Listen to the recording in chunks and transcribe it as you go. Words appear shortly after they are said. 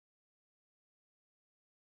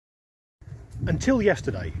Until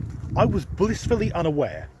yesterday, I was blissfully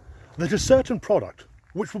unaware that a certain product,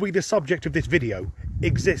 which will be the subject of this video,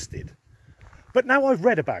 existed. But now I've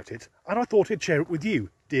read about it, and I thought I'd share it with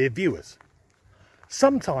you, dear viewers.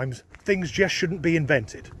 Sometimes things just shouldn't be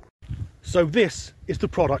invented. So this is the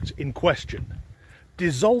product in question.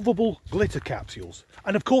 Dissolvable glitter capsules.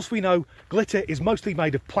 And of course we know glitter is mostly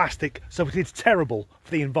made of plastic, so it is terrible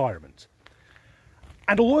for the environment.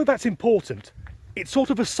 And although that's important, it's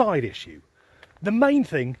sort of a side issue. The main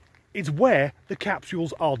thing is where the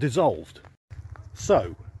capsules are dissolved.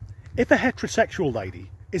 So, if a heterosexual lady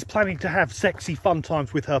is planning to have sexy fun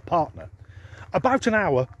times with her partner, about an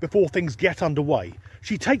hour before things get underway,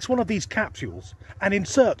 she takes one of these capsules and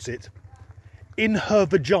inserts it in her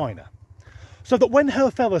vagina, so that when her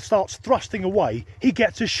fella starts thrusting away, he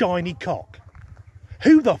gets a shiny cock.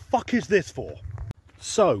 Who the fuck is this for?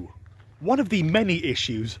 So, one of the many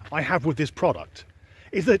issues I have with this product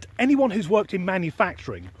is that anyone who's worked in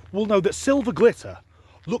manufacturing will know that silver glitter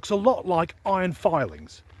looks a lot like iron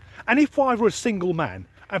filings. And if I were a single man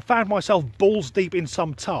and found myself balls deep in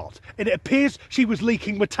some tart and it appears she was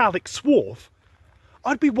leaking metallic swarf,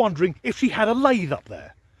 I'd be wondering if she had a lathe up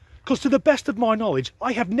there. Because to the best of my knowledge,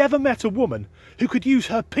 I have never met a woman who could use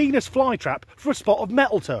her penis flytrap for a spot of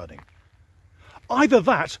metal turning. Either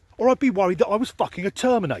that, or I'd be worried that I was fucking a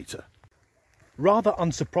Terminator. Rather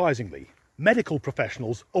unsurprisingly, medical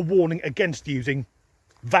professionals are warning against using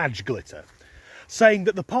vag glitter, saying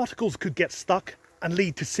that the particles could get stuck and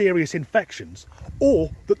lead to serious infections, or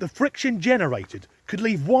that the friction generated could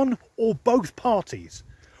leave one or both parties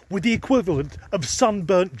with the equivalent of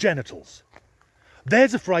sunburnt genitals.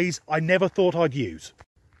 There's a phrase I never thought I'd use.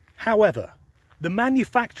 However, the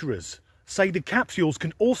manufacturers say the capsules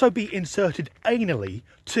can also be inserted anally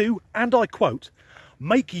to, and I quote,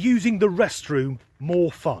 make using the restroom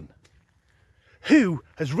more fun. Who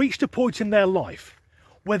has reached a point in their life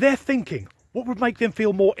where they're thinking what would make them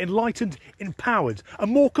feel more enlightened, empowered,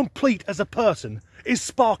 and more complete as a person is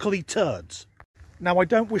sparkly turds? Now, I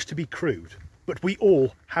don't wish to be crude, but we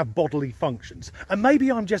all have bodily functions, and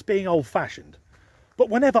maybe I'm just being old-fashioned, but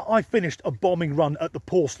whenever I've finished a bombing run at the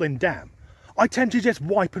porcelain dam, I tend to just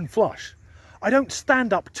wipe and flush. I don't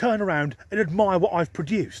stand up, turn around, and admire what I've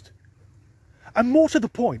produced. And more to the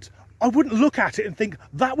point, I wouldn't look at it and think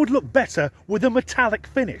that would look better with a metallic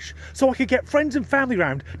finish, so I could get friends and family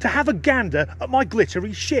round to have a gander at my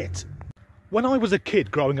glittery shit. When I was a kid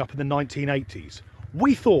growing up in the 1980s,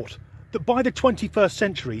 we thought that by the 21st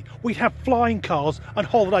century we'd have flying cars and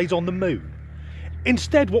holidays on the moon.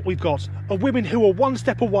 Instead, what we've got are women who are one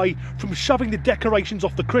step away from shoving the decorations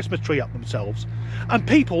off the Christmas tree up themselves, and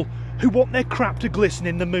people who want their crap to glisten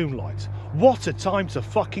in the moonlight. What a time to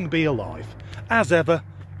fucking be alive. As ever,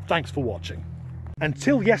 thanks for watching.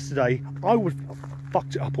 Until yesterday, I was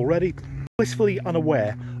fucked it up already, blissfully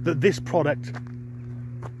unaware that this product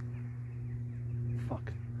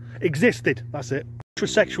existed. That's it.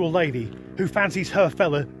 Heterosexual lady who fancies her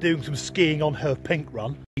fella doing some skiing on her pink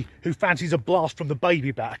run, who fancies a blast from the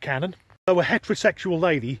baby batter cannon. So a heterosexual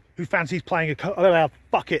lady who fancies playing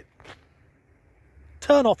fuck it.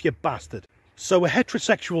 Turn off, you bastard. So a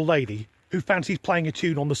heterosexual lady who fancies playing a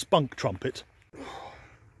tune on the spunk trumpet.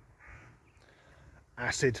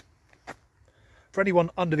 Acid. For anyone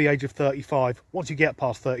under the age of 35, once you get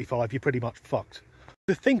past 35, you're pretty much fucked.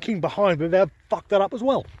 The thinking behind it, they've fucked that up as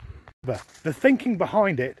well. The thinking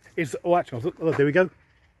behind it is, oh actually, oh, there we go.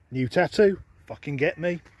 New tattoo, fucking get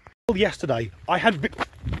me. Well, yesterday, I had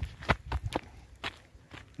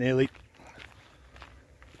nearly